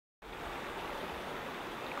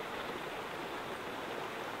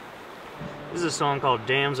This is a song called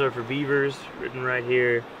Dams Are for Beavers, written right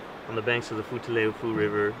here on the banks of the Futaleufu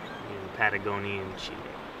River in Patagonia and Chile.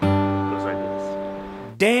 It goes like this.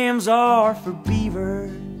 Dams are for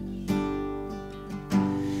beavers,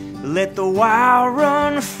 let the wild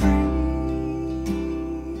run free,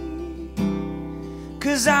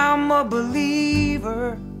 'cause I'm a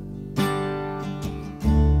believer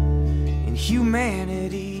in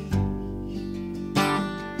humanity.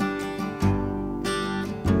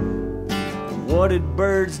 What did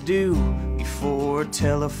birds do before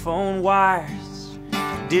telephone wires?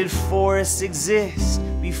 Did forests exist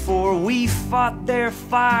before we fought their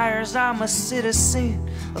fires? I'm a citizen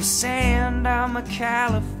of sand, I'm a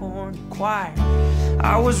California choir.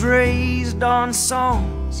 I was raised on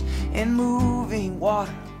songs and moving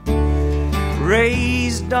water,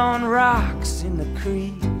 raised on rocks in the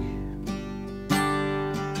creek.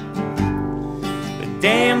 The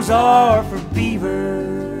dams are for beavers,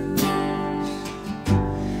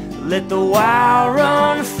 let the wild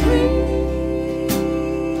run free,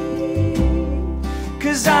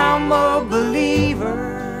 'cause I'm a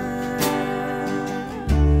believer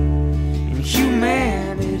in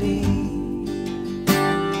humanity.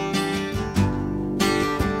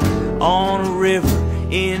 On a river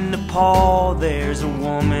in Nepal, there's a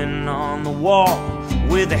woman on the wall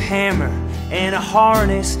with a hammer and a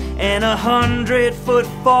harness and 100-foot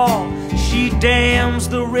fall. She dams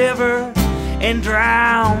the river and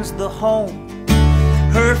drowns the home.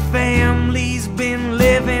 Her family's been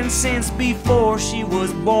living since before she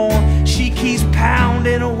was born. She keeps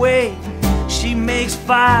pounding away, she makes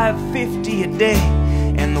 $5.50 a day,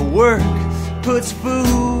 and the work puts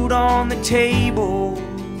food on the table.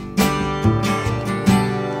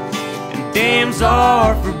 And dams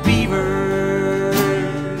are for beavers,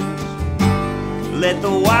 let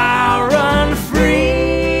the wild run free,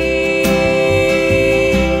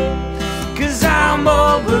 I'm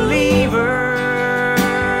a believer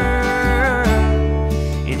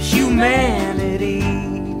in humanity.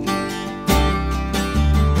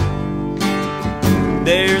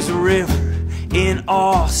 There's a river in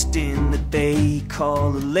Austin that they call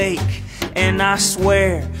a lake, and I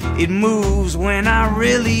swear it moves when I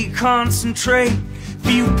really concentrate.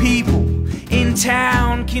 Few people in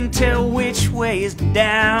town can tell which way is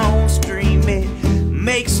downstream. It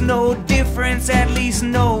makes no difference, at least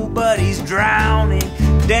nobody's drowning.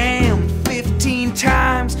 Damn, 15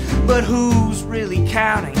 times, but who's really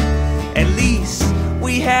counting? At least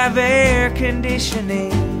we have air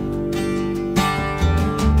conditioning.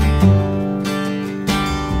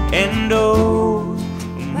 And oh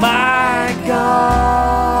my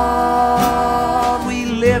God, we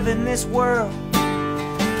live in this world,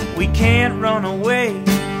 we can't run away.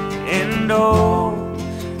 And oh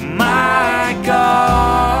my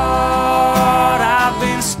God, I've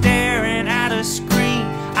been staring at a screen,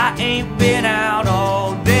 I ain't been out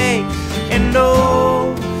all day. And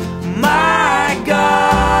oh my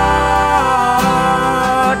God,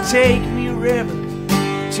 take me river,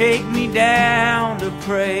 take me down to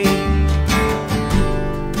pray.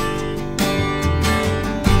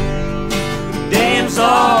 Dams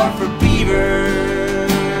are for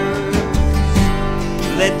beavers,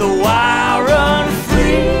 let the wild